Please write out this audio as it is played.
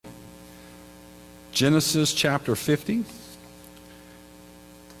Genesis chapter 50.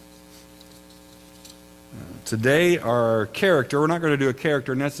 Today our character, we're not going to do a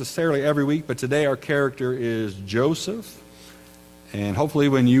character necessarily every week, but today our character is Joseph. And hopefully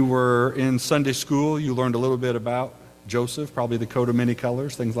when you were in Sunday school, you learned a little bit about Joseph, probably the coat of many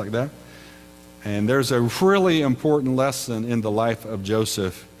colors, things like that. And there's a really important lesson in the life of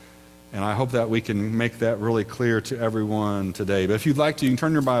Joseph. And I hope that we can make that really clear to everyone today. But if you'd like to, you can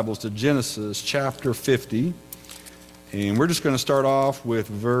turn your Bibles to Genesis chapter 50. And we're just going to start off with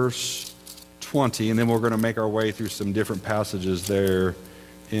verse 20, and then we're going to make our way through some different passages there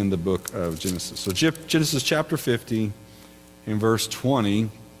in the book of Genesis. So Genesis chapter 50, in verse 20,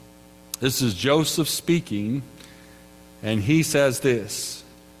 this is Joseph speaking, and he says this: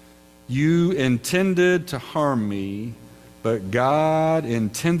 "You intended to harm me, but God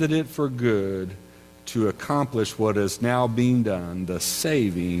intended it for good to accomplish what is now being done, the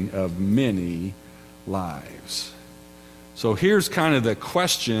saving of many lives." So here's kind of the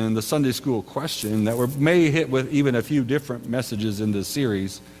question, the Sunday school question that we may hit with even a few different messages in this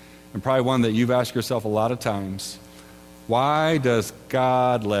series, and probably one that you've asked yourself a lot of times. Why does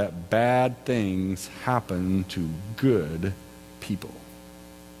God let bad things happen to good people?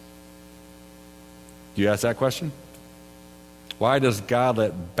 Do you ask that question? Why does God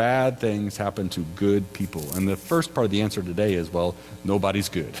let bad things happen to good people? And the first part of the answer today is, well, nobody's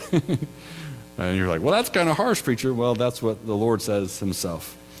good. And you're like, well, that's kind of harsh, preacher. Well, that's what the Lord says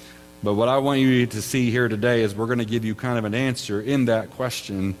himself. But what I want you to see here today is we're going to give you kind of an answer in that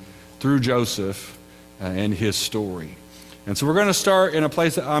question through Joseph and his story. And so we're going to start in a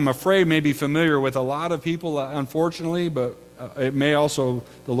place that I'm afraid may be familiar with a lot of people, unfortunately, but it may also,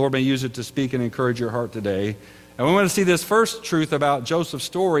 the Lord may use it to speak and encourage your heart today. And we want to see this first truth about Joseph's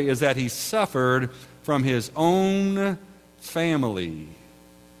story is that he suffered from his own family.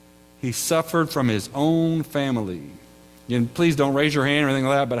 He suffered from his own family. And please don't raise your hand or anything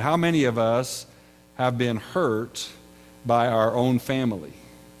like that, but how many of us have been hurt by our own family?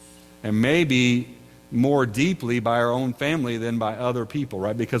 And maybe more deeply by our own family than by other people,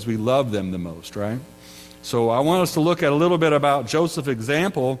 right? Because we love them the most, right? So I want us to look at a little bit about Joseph's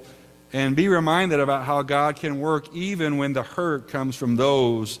example and be reminded about how God can work even when the hurt comes from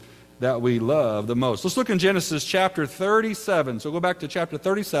those that we love the most. Let's look in Genesis chapter 37. So go back to chapter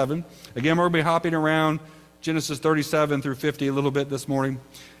 37. Again, we're going to be hopping around Genesis 37 through 50 a little bit this morning.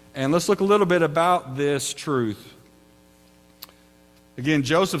 And let's look a little bit about this truth. Again,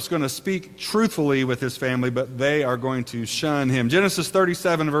 Joseph's going to speak truthfully with his family, but they are going to shun him. Genesis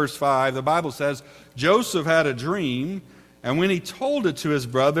 37 verse 5, the Bible says, "Joseph had a dream, and when he told it to his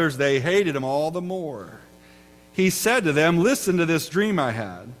brothers, they hated him all the more. He said to them, 'Listen to this dream I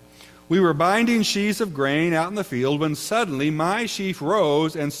had. We were binding sheaves of grain out in the field when suddenly my sheaf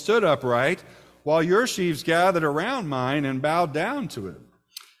rose and stood upright, while your sheaves gathered around mine and bowed down to it.'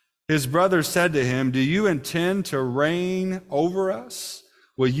 His brothers said to him, 'Do you intend to reign over us?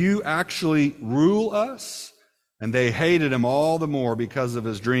 Will you actually rule us?' And they hated him all the more because of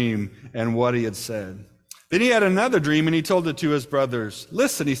his dream and what he had said. Then he had another dream, and he told it to his brothers.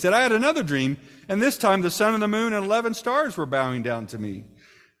 'Listen,' he said, 'I had another dream, and this time the sun and the moon and 11 stars were bowing down to me.'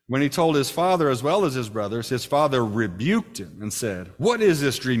 When he told his father as well as his brothers, his father rebuked him and said, 'What is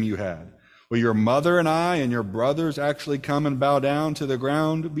this dream you had? Will your mother and I and your brothers actually come and bow down to the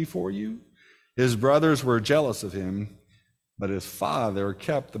ground before you?' His brothers were jealous of him, but his father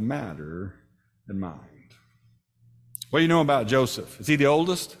kept the matter in mind." What do you know about Joseph? Is he the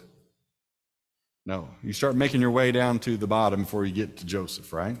oldest? No. You start making your way down to the bottom before you get to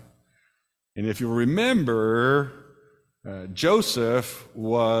Joseph, right? And if you remember, Joseph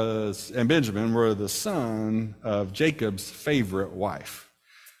and Benjamin were the son of Jacob's favorite wife.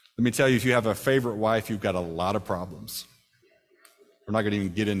 Let me tell you, if you have a favorite wife, you've got a lot of problems. We're not going to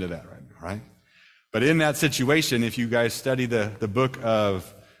even get into that right now, right? But in that situation, if you guys study the book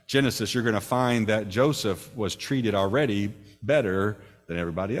of Genesis, you're going to find that Joseph was treated already better than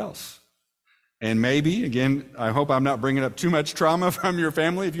everybody else. And maybe, again, I hope I'm not bringing up too much trauma from your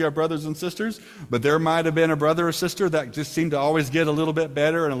family if you have brothers and sisters, but there might have been a brother or sister that just seemed to always get a little bit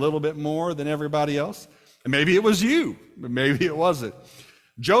better and a little bit more than everybody else. And maybe it was you, but maybe it wasn't.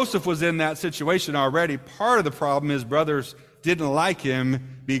 Joseph was in that situation already. Part of the problem, his brothers didn't like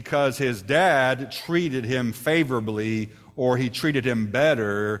him because his dad treated him favorably, or he treated him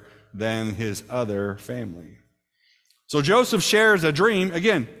better than his other family. So Joseph shares a dream,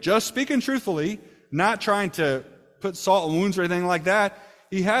 again, just speaking truthfully, not trying to put salt in wounds or anything like that.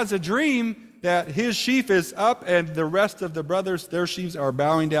 He has a dream that his sheaf is up and the rest of the brothers, their sheaves are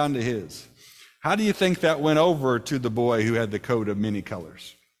bowing down to his. How do you think that went over to the boy who had the coat of many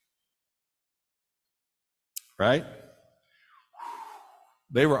colors? right?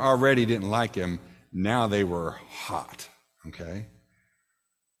 They were already didn't like him. Now they were hot, okay?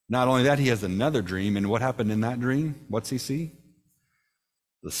 Not only that, he has another dream. And what happened in that dream? What's he see?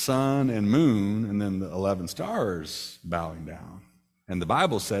 The sun and moon and then the 11 stars bowing down. And the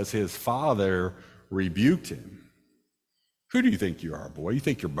Bible says his father rebuked him. Who do you think you are, boy? You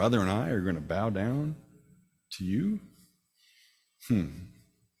think your brother and I are going to bow down to you?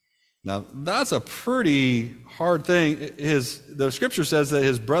 Now, that's a pretty hard thing. The scripture says that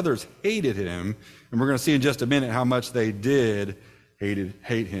his brothers hated him, and we're going to see in just a minute how much they did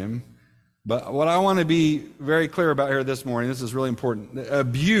hate him. But what I want to be very clear about here this morning, this is really important.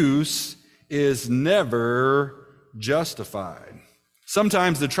 Abuse is never justified.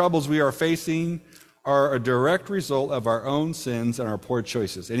 Sometimes the troubles we are facing are a direct result of our own sins and our poor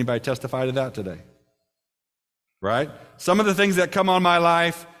choices. Anybody testify to that today? Right? Some of the things that come on my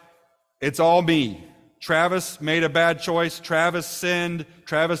life, it's all me. Travis made a bad choice. Travis sinned.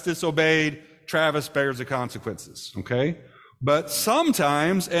 Travis disobeyed. Travis bears the consequences. Okay? But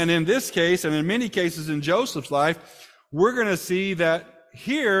sometimes, and in this case, and in many cases in Joseph's life, we're going to see that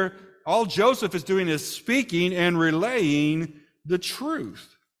here, all Joseph is doing is speaking and relaying the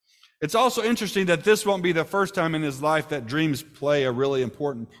truth. It's also interesting that this won't be the first time in his life that dreams play a really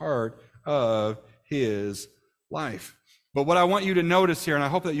important part of his life. But what I want you to notice here, and I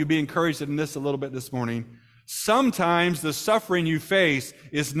hope that you be encouraged in this a little bit this morning, sometimes the suffering you face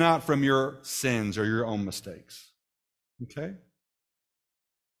is not from your sins or your own mistakes. Okay?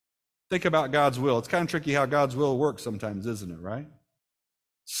 Think about God's will. It's kind of tricky how God's will works sometimes, isn't it, right?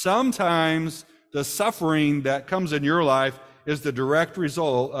 Sometimes the suffering that comes in your life is the direct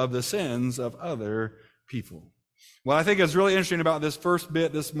result of the sins of other people. What I think is really interesting about this first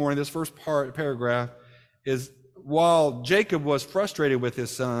bit this morning, this first paragraph, is while Jacob was frustrated with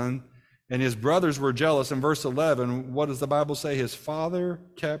his son and his brothers were jealous, in verse 11, what does the Bible say? His father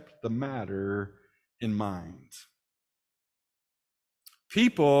kept the matter in mind.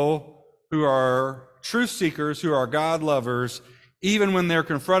 People who are truth seekers, who are God lovers, even when they're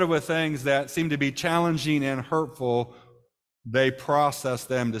confronted with things that seem to be challenging and hurtful, they process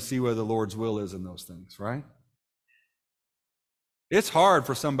them to see where the Lord's will is in those things, right? It's hard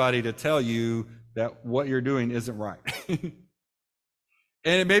for somebody to tell you that what you're doing isn't right. And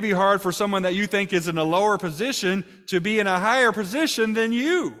it may be hard for someone that you think is in a lower position to be in a higher position than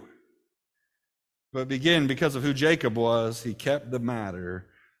you. But again, because of who Jacob was, he kept the matter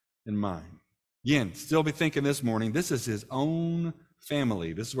in mind. Again, still be thinking this morning, this is his own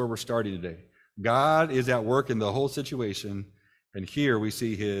family. This is where we're starting today. God is at work in the whole situation, and here we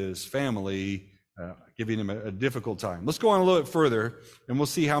see his family giving him a difficult time. Let's go on a little bit further, and we'll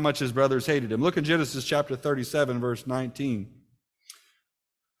see how much his brothers hated him. Look in Genesis chapter 37, verse 19.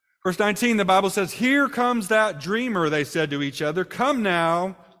 Verse 19, the Bible says, "Here comes that dreamer," they said to each other. "Come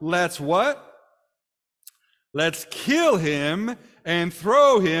now, let's" what? "Let's kill him and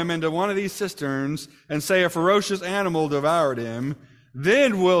throw him into one of these cisterns and say a ferocious animal devoured him.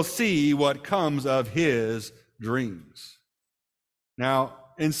 Then we'll see what comes of his dreams." Now,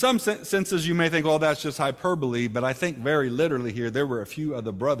 in some senses, you may think, well, that's just hyperbole, but I think very literally here, there were a few of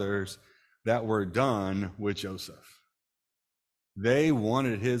the brothers that were done with Joseph. They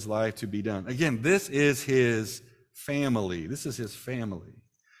wanted his life to be done. Again, this is his family. This is his family.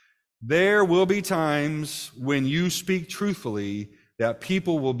 There will be times when you speak truthfully that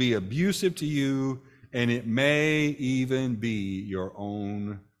people will be abusive to you, and it may even be your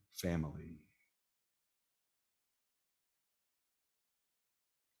own family.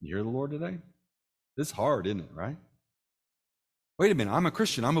 You hear the Lord today? This is hard, isn't it, right? Wait a minute, I'm a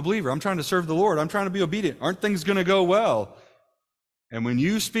Christian, I'm a believer, I'm trying to serve the Lord, I'm trying to be obedient. Aren't things going to go well? And when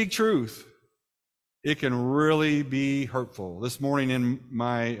you speak truth, it can really be hurtful. This morning in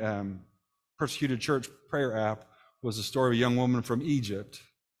my persecuted church prayer app was a story of a young woman from Egypt.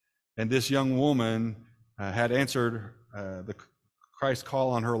 And this young woman had answered the Christ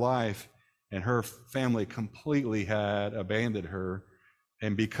call on her life, and her family completely had abandoned her.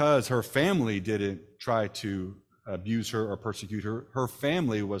 And because her family didn't try to abuse her or persecute her, her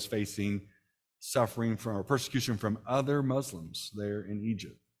family was facing suffering from or persecution from other Muslims there in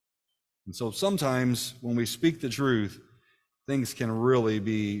Egypt. And so sometimes when we speak the truth, things can really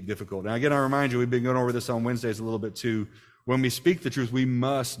be difficult. Now, again, I remind you, we've been going over this on Wednesdays a little bit too. When we speak the truth, we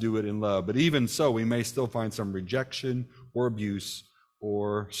must do it in love. But even so, we may still find some rejection or abuse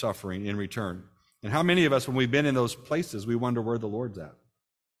or suffering in return. And how many of us, when we've been in those places, we wonder where the Lord's at?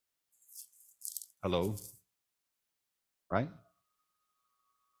 Hello? Right?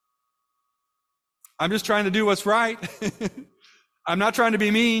 I'm just trying to do what's right. I'm not trying to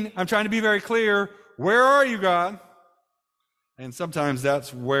be mean. I'm trying to be very clear. Where are you, God? And sometimes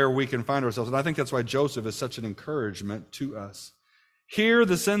that's where we can find ourselves. And I think that's why Joseph is such an encouragement to us. Here,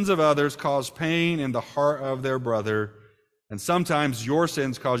 the sins of others cause pain in the heart of their brother. And sometimes your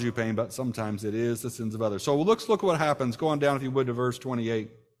sins cause you pain, but sometimes it is the sins of others. So let's look what happens. Go on down, if you would, to verse 28.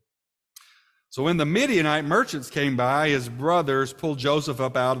 So when the Midianite merchants came by, his brothers pulled Joseph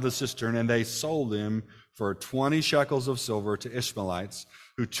up out of the cistern, and they sold him for 20 shekels of silver to Ishmaelites,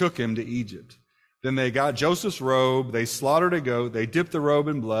 who took him to Egypt. Then they got Joseph's robe, they slaughtered a goat, they dipped the robe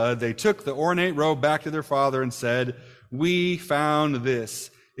in blood, they took the ornate robe back to their father and said, "We found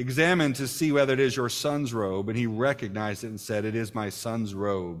this. Examine to see whether it is your son's robe." And he recognized it and said, "It is my son's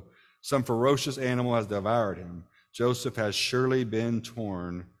robe. Some ferocious animal has devoured him. Joseph has surely been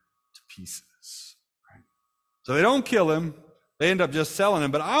torn to pieces." Right? So they don't kill him. They end up just selling him.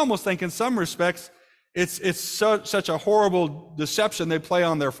 But I almost think in some respects, it's such a horrible deception they play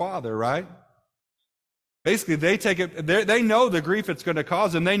on their father, right? Basically, they take it, they know the grief it's going to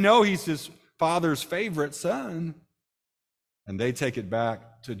cause him. They know he's his father's favorite son. And they take it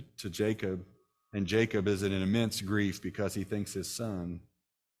back to Jacob. And Jacob is in an immense grief because he thinks his son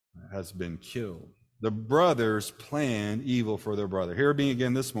has been killed. The brothers plan evil for their brother. Hear me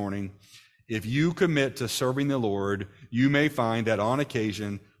again this morning. If you commit to serving the Lord, you may find that on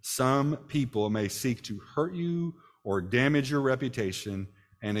occasion, some people may seek to hurt you or damage your reputation.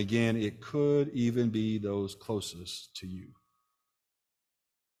 And again, it could even be those closest to you.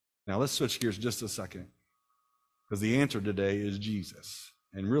 Now let's switch gears just a second, because the answer today is Jesus.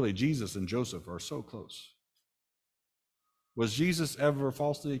 And really, Jesus and Joseph are so close. Was Jesus ever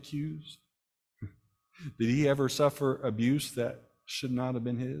falsely accused? Did he ever suffer abuse that should not have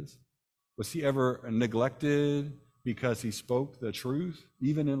been his? Was he ever neglected because he spoke the truth,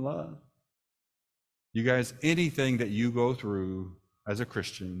 even in love? You guys, anything that you go through as a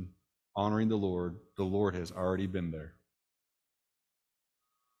Christian, honoring the Lord has already been there.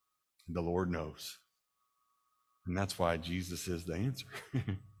 The Lord knows. And that's why Jesus is the answer.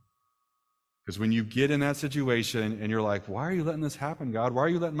 Because when you get in that situation and you're like, "Why are you letting this happen, God? Why are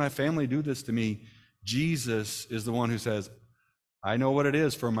you letting my family do this to me?" Jesus is the one who says, "I know what it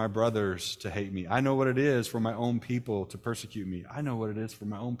is for my brothers to hate me. I know what it is for my own people to persecute me. I know what it is for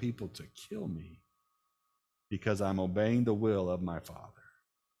my own people to kill me, because I'm obeying the will of my Father."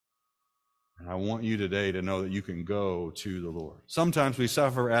 And I want you today to know that you can go to the Lord. Sometimes we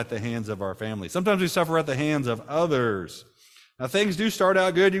suffer at the hands of our family. Sometimes we suffer at the hands of others. Now, things do start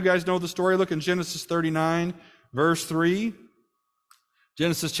out good. You guys know the story. Look in Genesis 39, verse 3.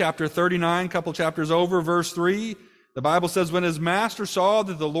 Genesis chapter 39, couple chapters over, verse 3. The Bible says, "When his master saw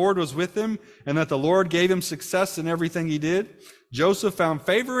that the Lord was with him and that the Lord gave him success in everything he did, Joseph found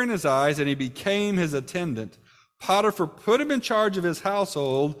favor in his eyes and he became his attendant. Potiphar put him in charge of his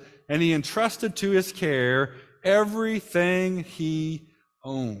household, and he entrusted to his care everything he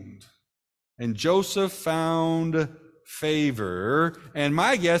owned. And Joseph found favor. And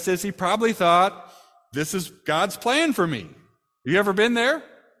my guess is he probably thought, this is God's plan for me. You ever been there?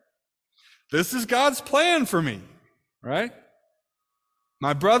 This is God's plan for me, right?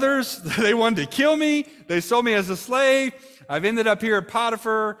 My brothers, they wanted to kill me. They sold me as a slave. I've ended up here at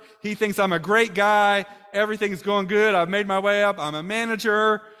Potiphar. He thinks I'm a great guy. Everything's going good. I've made my way up. I'm a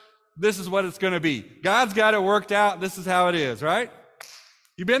manager. This is what it's going to be. God's got it worked out. This is how it is, right?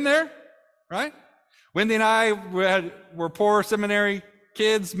 You been there, right? Wendy and I were poor seminary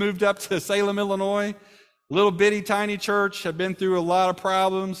kids, moved up to Salem, Illinois. Little bitty tiny church, had been through a lot of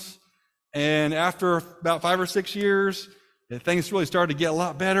problems. And after about 5 or 6 years, things really started to get a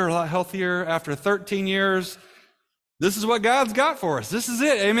lot better, a lot healthier. After 13 years, this is what God's got for us. This is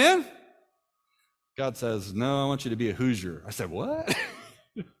it. Amen? God says, "No, I want you to be a Hoosier." I said, "What?"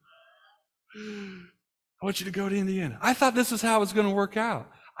 "I want you to go to Indiana." I thought this is how it was going to work out.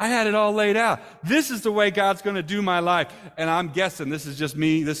 I had it all laid out. This is the way God's going to do my life. And I'm guessing this is just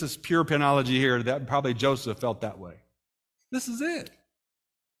me. This is pure penology here. That probably Joseph felt that way. This is it.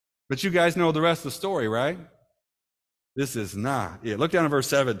 But you guys know the rest of the story, right? This is not it. Look down at verse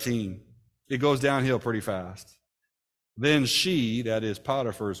 17. It goes downhill pretty fast. Then she, that is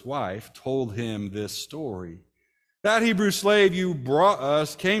Potiphar's wife, told him this story. "That Hebrew slave you brought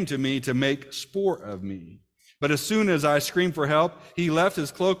us came to me to make sport of me. But as soon as I screamed for help, he left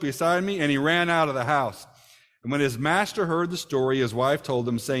his cloak beside me and he ran out of the house. And when his master heard the story, his wife told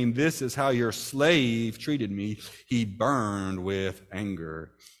him, saying, 'This is how your slave treated me,' he burned with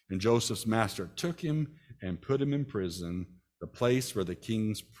anger. And Joseph's master took him and put him in prison, the place where the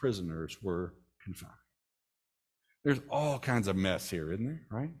king's prisoners were confined." There's all kinds of mess here, isn't there,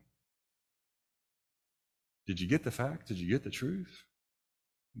 right? Did you get the fact? Did you get the truth?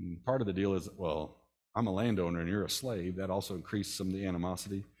 And part of the deal is, well, I'm a landowner and you're a slave. That also increased some of the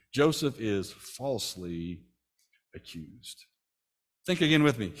animosity. Joseph is falsely accused. Think again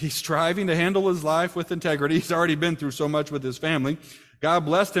with me. He's striving to handle his life with integrity. He's already been through so much with his family. God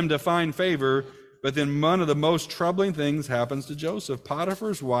blessed him to find favor, but then one of the most troubling things happens to Joseph.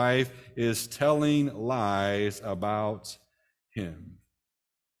 Potiphar's wife is telling lies about him.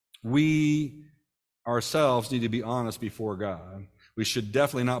 We ourselves need to be honest before God. We should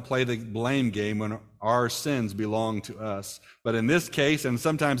definitely not play the blame game when our sins belong to us. But in this case, and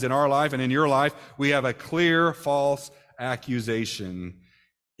sometimes in our life and in your life, we have a clear false accusation.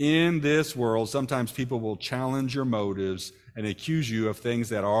 In this world, sometimes people will challenge your motives and accuse you of things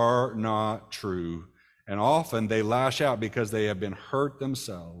that are not true. And often they lash out because they have been hurt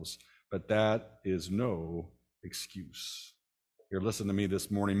themselves. But that is no excuse. Here, listen to me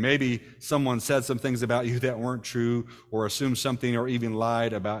this morning. Maybe someone said some things about you that weren't true, or assumed something, or even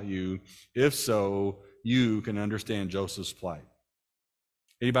lied about you. If so, you can understand Joseph's plight.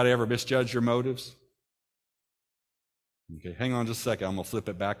 Anybody ever misjudge your motives? Okay, hang on just a second. I'm going to flip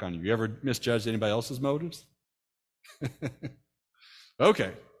it back on you. You ever misjudged anybody else's motives?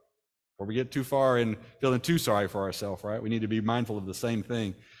 Okay. Before we get too far in feeling too sorry for ourselves, right? We need to be mindful of the same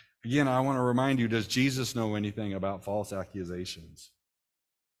thing. Again, I want to remind you, does Jesus know anything about false accusations?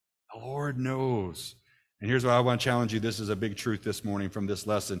 The Lord knows. And here's what I want to challenge you. This is a big truth this morning from this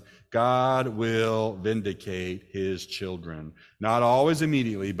lesson. God will vindicate his children. Not always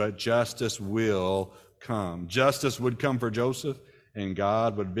immediately, but justice will come. Justice would come for Joseph, and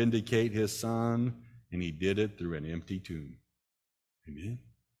God would vindicate his son, and he did it through an empty tomb. Amen?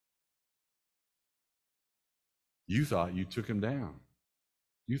 You thought you took him down.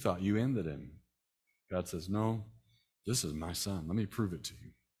 You thought you ended him. God says, no, this is my son. Let me prove it to you.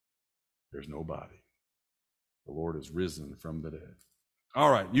 There's no body. The Lord is risen from the dead. All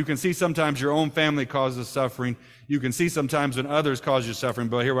right, you can see sometimes your own family causes suffering. You can see sometimes when others cause you suffering,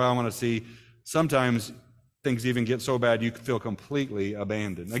 but here what I want to see, sometimes things even get so bad you feel completely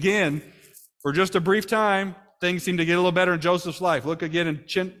abandoned. Again, for just a brief time, things seem to get a little better in Joseph's life. Look again in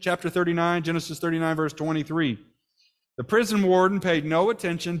chapter 39, Genesis 39, verse 23. The prison warden paid no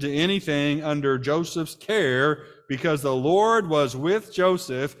attention to anything under Joseph's care because the Lord was with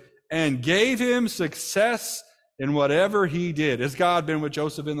Joseph and gave him success in whatever he did. Has God been with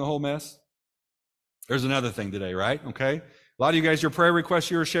Joseph in the whole mess? There's another thing today, right? Okay. A lot of you guys, your prayer requests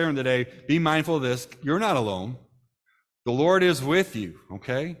you're sharing today, be mindful of this. You're not alone. The Lord is with you,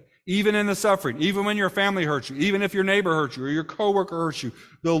 okay? Even in the suffering, even when your family hurts you, even if your neighbor hurts you or your coworker hurts you,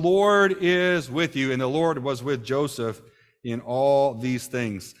 the Lord is with you, and the Lord was with Joseph in all these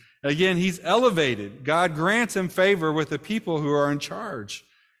things. Again, he's elevated. God grants him favor with the people who are in charge.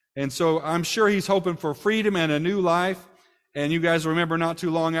 And so I'm sure he's hoping for freedom and a new life. And you guys remember not too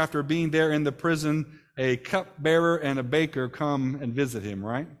long after being there in the prison, a cupbearer and a baker come and visit him,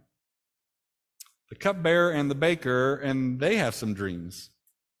 right? The cupbearer and the baker, and they have some dreams.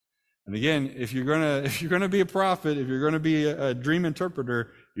 And again, if you're gonna be a prophet, if you're gonna be a dream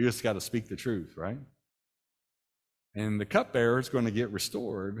interpreter, you just got to speak the truth, right? And the cupbearer is going to get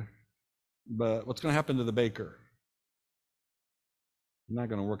restored, but what's going to happen to the baker? Not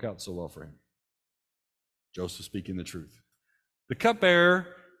going to work out so well for him. Joseph speaking the truth. The cupbearer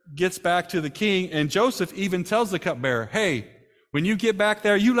gets back to the king, and Joseph even tells the cupbearer, hey, when you get back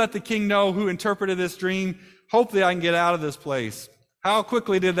there, you let the king know who interpreted this dream. Hopefully I can get out of this place. How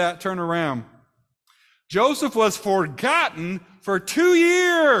quickly did that turn around? Joseph was forgotten for 2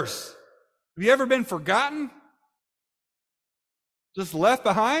 years. Have you ever been forgotten? Just left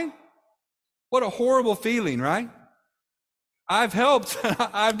behind? What a horrible feeling, right? I've helped.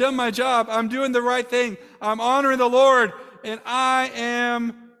 I've done my job. I'm doing the right thing. I'm honoring the Lord, and I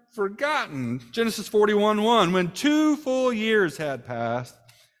am forgotten. Genesis 41:1. When 2 full years had passed,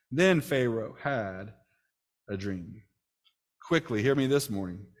 then Pharaoh had a dream. Quickly, hear me this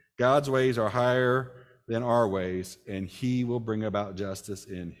morning. God's ways are higher than our ways, and he will bring about justice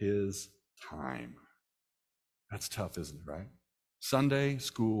in his time. That's tough, isn't it, right? Sunday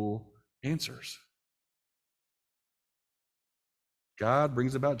school answers. God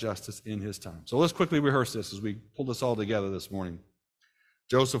brings about justice in his time. So let's quickly rehearse this as we pull this all together this morning.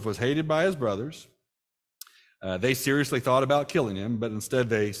 Joseph was hated by his brothers. They seriously thought about killing him, but instead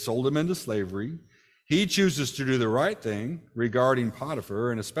they sold him into slavery. He chooses to do the right thing regarding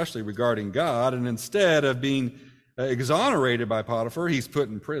Potiphar and especially regarding God, and instead of being exonerated by Potiphar, he's put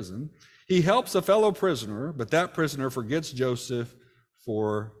in prison. He helps a fellow prisoner, but that prisoner forgets Joseph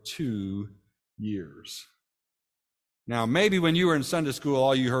for 2 years. Now, maybe when you were in Sunday school,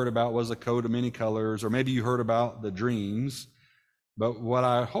 all you heard about was a coat of many colors, or maybe you heard about the dreams. But what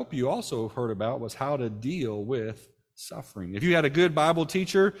I hope you also heard about was how to deal with suffering. If you had a good Bible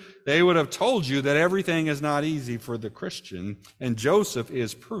teacher, they would have told you that everything is not easy for the Christian, and Joseph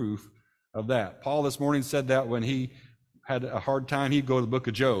is proof of that. Paul this morning said that when he had a hard time, he'd go to the book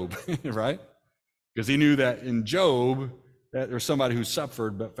of Job, right? Because he knew that in Job, that there's somebody who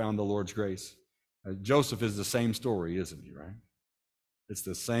suffered but found the Lord's grace. Joseph is the same story, isn't he, right? It's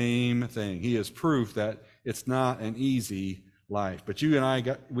the same thing. He is proof that it's not an easy life. But you and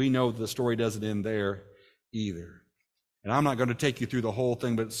I, we know the story doesn't end there either. And I'm not going to take you through the whole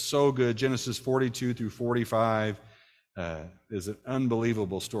thing, but it's so good. Genesis 42 through 45 is an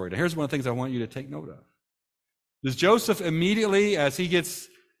unbelievable story. Now, here's one of the things I want you to take note of. Does Joseph immediately, as he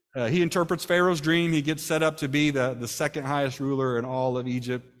interprets Pharaoh's dream, he gets set up to be the second highest ruler in all of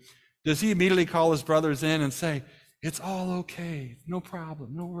Egypt. Does he immediately call his brothers in and say, it's all okay, no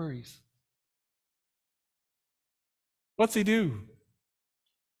problem, no worries? What's he do?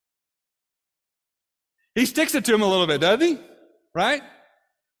 He sticks it to him a little bit, doesn't he? Right?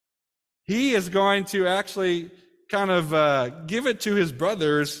 He is going to actually kind of give it to his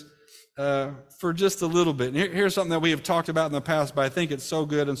brothers for just a little bit. And here's something that we have talked about in the past, but I think it's so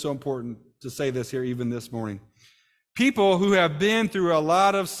good and so important to say this here even this morning. People who have been through a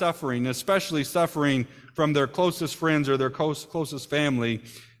lot of suffering, especially suffering from their closest friends or their closest family,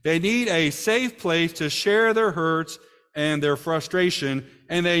 they need a safe place to share their hurts and their frustration,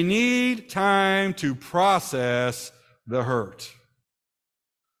 and they need time to process the hurt.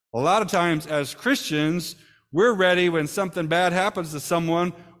 A lot of times as Christians, we're ready when something bad happens to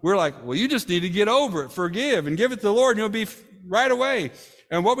someone. We're like, well, you just need to get over it, forgive, and give it to the Lord, and you'll be right away.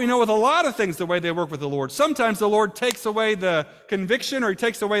 And what we know with a lot of things, the way they work with the Lord, sometimes the Lord takes away the conviction or he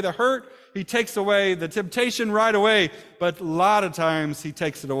takes away the hurt. He takes away the temptation right away. But a lot of times he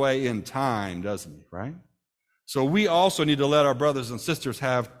takes it away in time, doesn't he, right? So we also need to let our brothers and sisters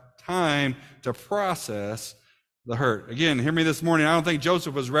have time to process the hurt. Again, hear me this morning. I don't think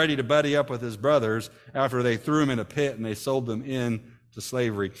Joseph was ready to buddy up with his brothers after they threw him in a pit and they sold them in to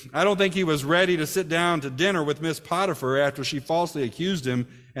slavery. I don't think he was ready to sit down to dinner with Miss Potiphar after she falsely accused him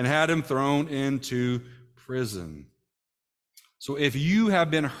and had him thrown into prison. So if you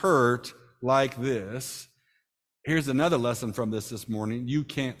have been hurt like this, here's another lesson from this morning. You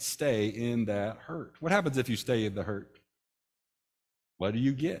can't stay in that hurt. What happens if you stay in the hurt? What do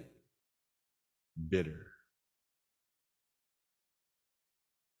you get? Bitter.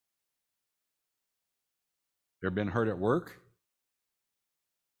 You ever been hurt at work?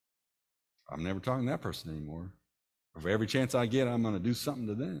 I'm never talking to that person anymore. For every chance I get, I'm going to do something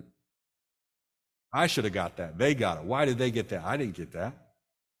to them. I should have got that. They got it. Why did they get that? I didn't get that.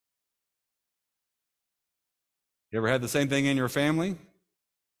 You ever had the same thing in your family?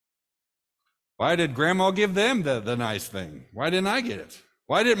 Why did grandma give them the nice thing? Why didn't I get it?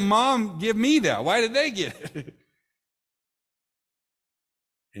 Why didn't mom give me that? Why did they get it?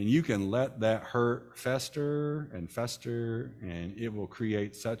 And you can let that hurt fester, and it will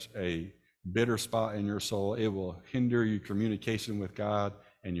create such a bitter spot in your soul. It will hinder your communication with God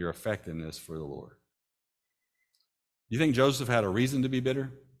and your effectiveness for the Lord. You think Joseph had a reason to be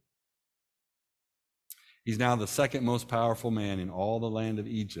bitter? He's now the second most powerful man in all the land of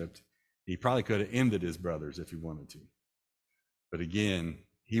Egypt. He probably could have ended his brothers if he wanted to. But again,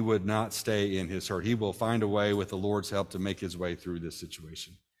 he would not stay in his hurt. He will find a way with the Lord's help to make his way through this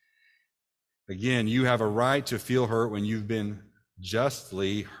situation. Again, you have a right to feel hurt when you've been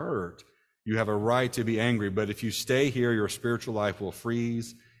justly hurt. You have a right to be angry, but if you stay here, your spiritual life will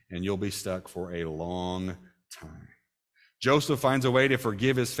freeze and you'll be stuck for a long time. Joseph finds a way to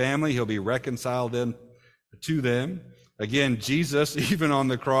forgive his family. He'll be reconciled to them. Again, Jesus, even on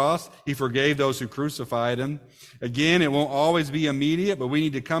the cross, he forgave those who crucified him. Again, it won't always be immediate, but we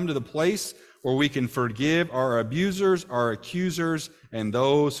need to come to the place where we can forgive our abusers, our accusers, and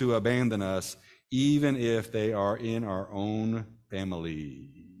those who abandon us, even if they are in our own family.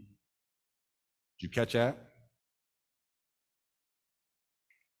 Did you catch that?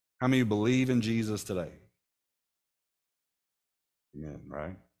 How many believe in Jesus today? Amen,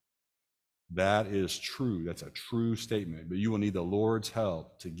 right? That is true. That's a true statement. But you will need the Lord's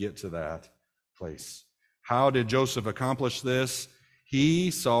help to get to that place. How did Joseph accomplish this?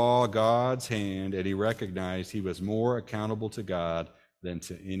 He saw God's hand and he recognized he was more accountable to God than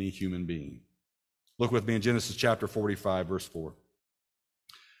to any human being. Look with me in Genesis chapter 45, verse 4.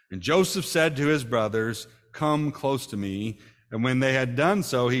 And Joseph said to his brothers, "Come close to me." And when they had done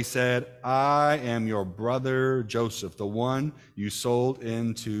so, he said, "I am your brother Joseph, the one you sold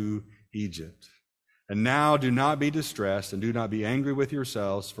into Egypt. And now do not be distressed and do not be angry with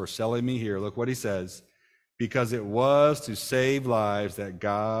yourselves for selling me here." Look what he says. because it was to save lives that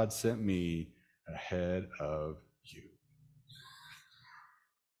God sent me ahead of you.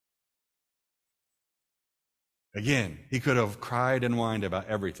 Again, he could have cried and whined about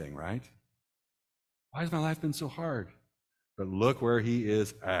everything, right? Why has my life been so hard? But look where he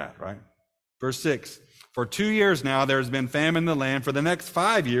is at, right? Verse 6, for 2 years now there has been famine in the land. For the next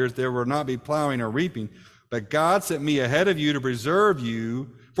 5 years there will not be plowing or reaping. But God sent me ahead of you to preserve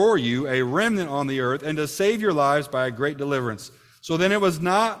you, for you, a remnant on the earth, and to save your lives by a great deliverance. So then it was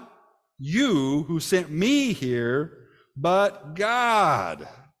not you who sent me here, but God.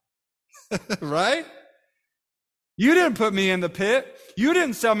 Right? You didn't put me in the pit. You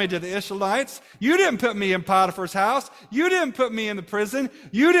didn't sell me to the Ishmaelites. You didn't put me in Potiphar's house. You didn't put me in the prison.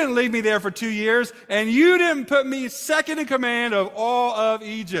 You didn't leave me there for 2 years. And you didn't put me second in command of all of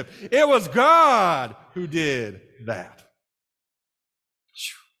Egypt. It was God who did that.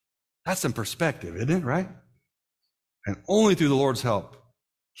 That's some perspective, isn't it, right? And only through the Lord's help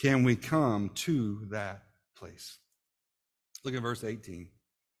can we come to that place. Look at verse 18.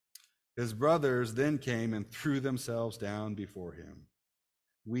 His brothers then came and threw themselves down before him.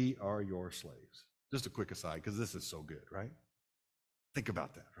 We are your slaves. Just a quick aside, because this is so good, right? Think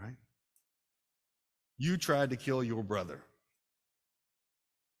about that, right? You tried to kill your brother.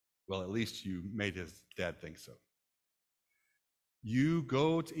 Well, at least you made his dad think so. You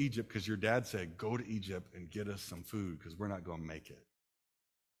go to Egypt because your dad said, go to Egypt and get us some food because we're not going to make it.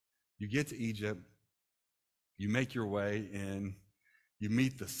 You get to Egypt, you make your way in, you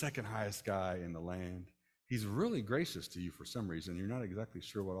meet the second highest guy in the land. He's really gracious to you for some reason. You're not exactly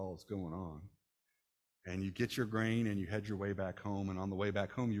sure what all is going on. And you get your grain and you head your way back home. And on the way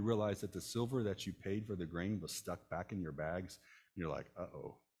back home, you realize that the silver that you paid for the grain was stuck back in your bags. And you're like,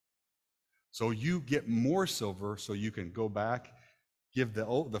 uh-oh. So you get more silver so you can go back, give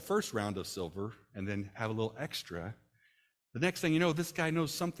the first round of silver, and then have a little extra. The next thing you know, this guy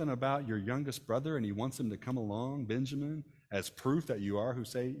knows something about your youngest brother, and he wants him to come along, Benjamin, as proof that you are who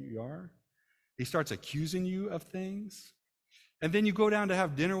say you are. He starts accusing you of things. And then you go down to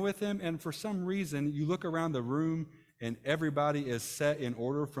have dinner with him, and for some reason, you look around the room, and everybody is set in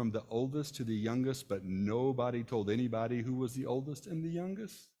order from the oldest to the youngest, but nobody told anybody who was the oldest and the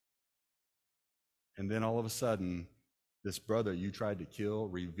youngest. And then all of a sudden, this brother you tried to kill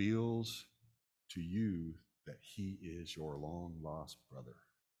reveals to you that he is your long-lost brother.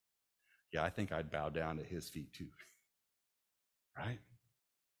 Yeah, I think I'd bow down at his feet too. Right?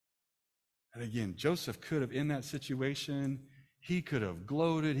 And again, Joseph could have, in that situation, he could have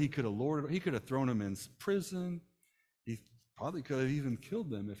gloated, he could have lorded, he could have thrown him in prison. He probably could have even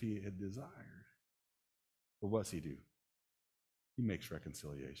killed them if he had desired. But what's he do? He makes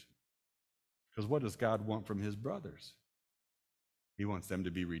reconciliation. Because what does God want from his brothers? He wants them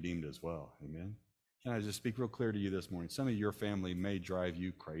to be redeemed as well. Amen? Can I just speak real clear to you this morning? Some of your family may drive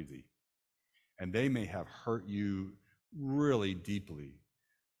you crazy. And they may have hurt you really deeply.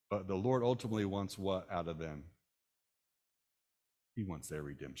 But the Lord ultimately wants what out of them? He wants their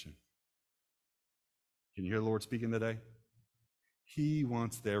redemption. Can you hear the Lord speaking today? He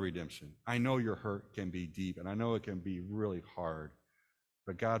wants their redemption. I know your hurt can be deep, and I know it can be really hard.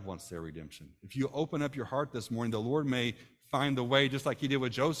 But God wants their redemption. If you open up your heart this morning, the Lord may find the way, just like he did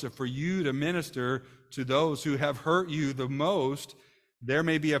with Joseph, for you to minister to those who have hurt you the most. There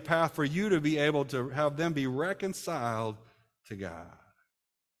may be a path for you to be able to have them be reconciled to God.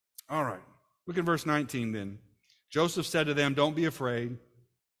 All right, look at verse 19 then. Joseph said to them, don't be afraid.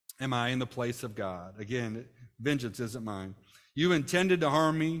 Am I in the place of God? Again, vengeance isn't mine. You intended to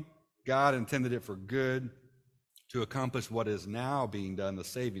harm me. God intended it for good, to accomplish what is now being done, the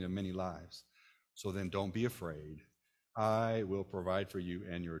saving of many lives. So then don't be afraid. I will provide for you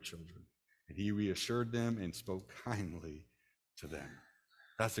and your children. And he reassured them and spoke kindly to them.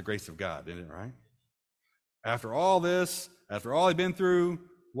 That's the grace of God, isn't it, right? After all this, after all he'd been through,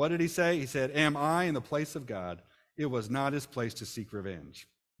 what did he say? He said, am I in the place of God? It was not his place to seek revenge.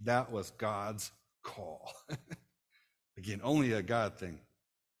 That was God's call. Again, only a God thing.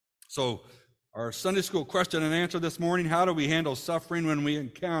 So, our Sunday school question and answer this morning, how do we handle suffering when we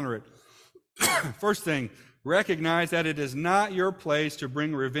encounter it? First thing, recognize that it is not your place to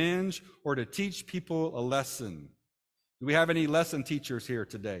bring revenge or to teach people a lesson. Do we have any lesson teachers here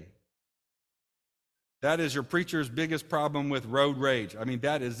today? That is your preacher's biggest problem with road rage. I mean,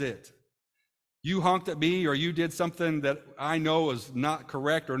 that is it. You honked at me or you did something that I know is not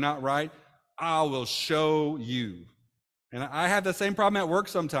correct or not right, I will show you. And I have the same problem at work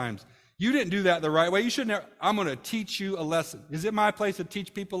sometimes. You didn't do that the right way. You shouldn't have. I'm going to teach you a lesson. Is it my place to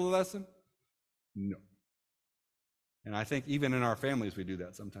teach people a lesson? No. And I think even in our families we do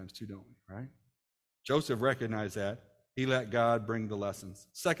that sometimes too, don't we? Right? Joseph recognized that. He let God bring the lessons.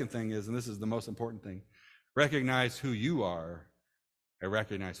 Second thing is, and this is the most important thing, recognize who you are and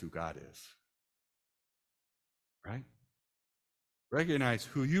recognize who God is. Right? Recognize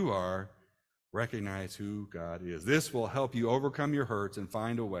who you are, recognize who God is. This will help you overcome your hurts and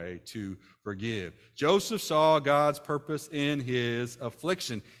find a way to forgive. Joseph saw God's purpose in his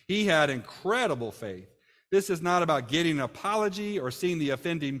affliction. He had incredible faith. This is not about getting an apology or seeing the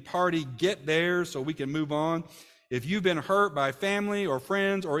offending party get theirs so we can move on. If you've been hurt by family or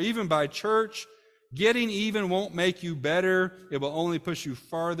friends or even by church, getting even won't make you better. It will only push you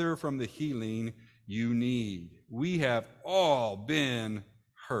farther from the healing you need. We have all been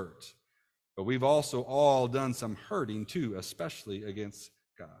hurt, but we've also all done some hurting too, especially against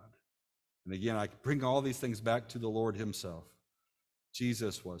God. And again, I bring all these things back to the Lord himself.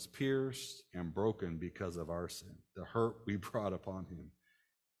 Jesus was pierced and broken because of our sin, the hurt we brought upon him.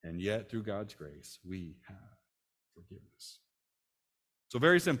 And yet, through God's grace, we have forgiveness. So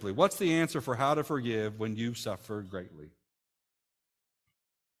very simply, what's the answer for how to forgive when you've suffered greatly?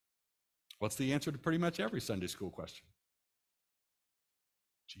 What's the answer to pretty much every Sunday school question?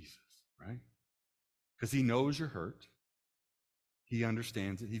 Jesus, right? Because he knows you're hurt. He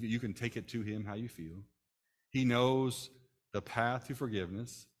understands it. You can take it to him how you feel. He knows the path to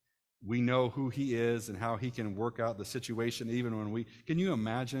forgiveness. We know who he is and how he can work out the situation even when can you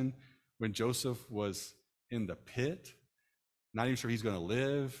imagine when Joseph was in the pit, not even sure he's going to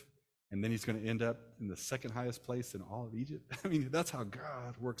live, and then he's going to end up in the second highest place in all of Egypt? I mean, that's how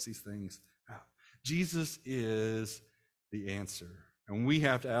God works these things out. Jesus is the answer. And we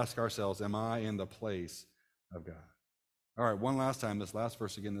have to ask ourselves, am I in the place of God? All right, one last time, this last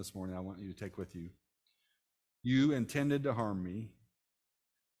verse again this morning, I want you to take with you. You intended to harm me,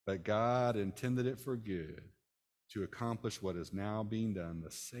 but God intended it for good to accomplish what is now being done, the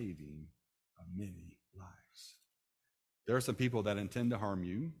saving of many lives. There are some people that intend to harm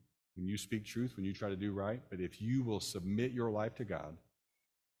you when you speak truth, when you try to do right, but if you will submit your life to God,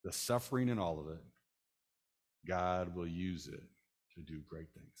 the suffering and all of it, God will use it to do great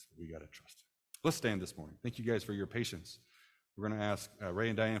things. We got to trust him. Let's stand this morning. Thank you guys for your patience. We're going to ask Ray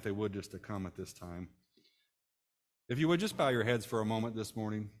and Diane if they would just to come at this time. If you would just bow your heads for a moment this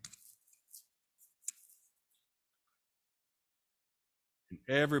morning. And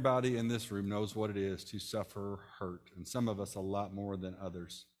everybody in this room knows what it is to suffer hurt, and some of us a lot more than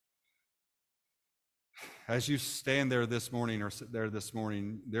others. As you stand there this morning or sit there this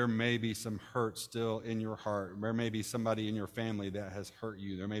morning, there may be some hurt still in your heart. There may be somebody in your family that has hurt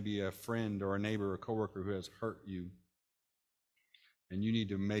you. There may be a friend or a neighbor or coworker who has hurt you. And you need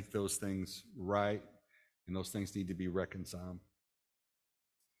to make those things right, and those things need to be reconciled.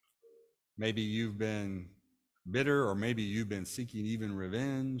 Maybe you've been bitter, or maybe you've been seeking even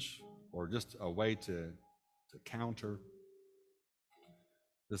revenge or just a way to counter.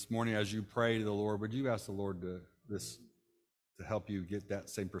 This morning, as you pray to the Lord, would you ask the Lord to help you get that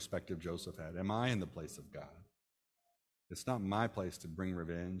same perspective Joseph had? Am I in the place of God? It's not my place to bring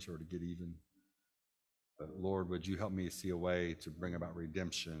revenge or to get even. But Lord, would you help me see a way to bring about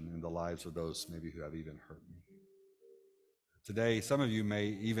redemption in the lives of those maybe who have even hurt me? Today, some of you may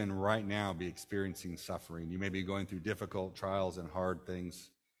even right now be experiencing suffering. You may be going through difficult trials and hard things.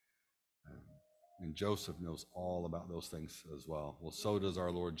 And Joseph knows all about those things as well. Well, so does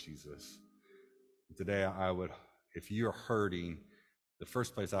our Lord Jesus. Today, if you're hurting, the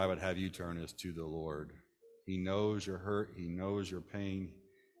first place I would have you turn is to the Lord. He knows your hurt. He knows your pain.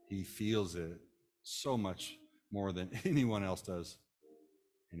 He feels it so much more than anyone else does.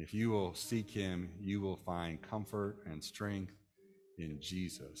 And if you will seek him, you will find comfort and strength in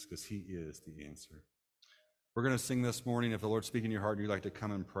Jesus, because he is the answer. We're going to sing this morning. If the Lord's speaking in your heart and you'd like to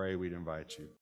come and pray, we'd invite you.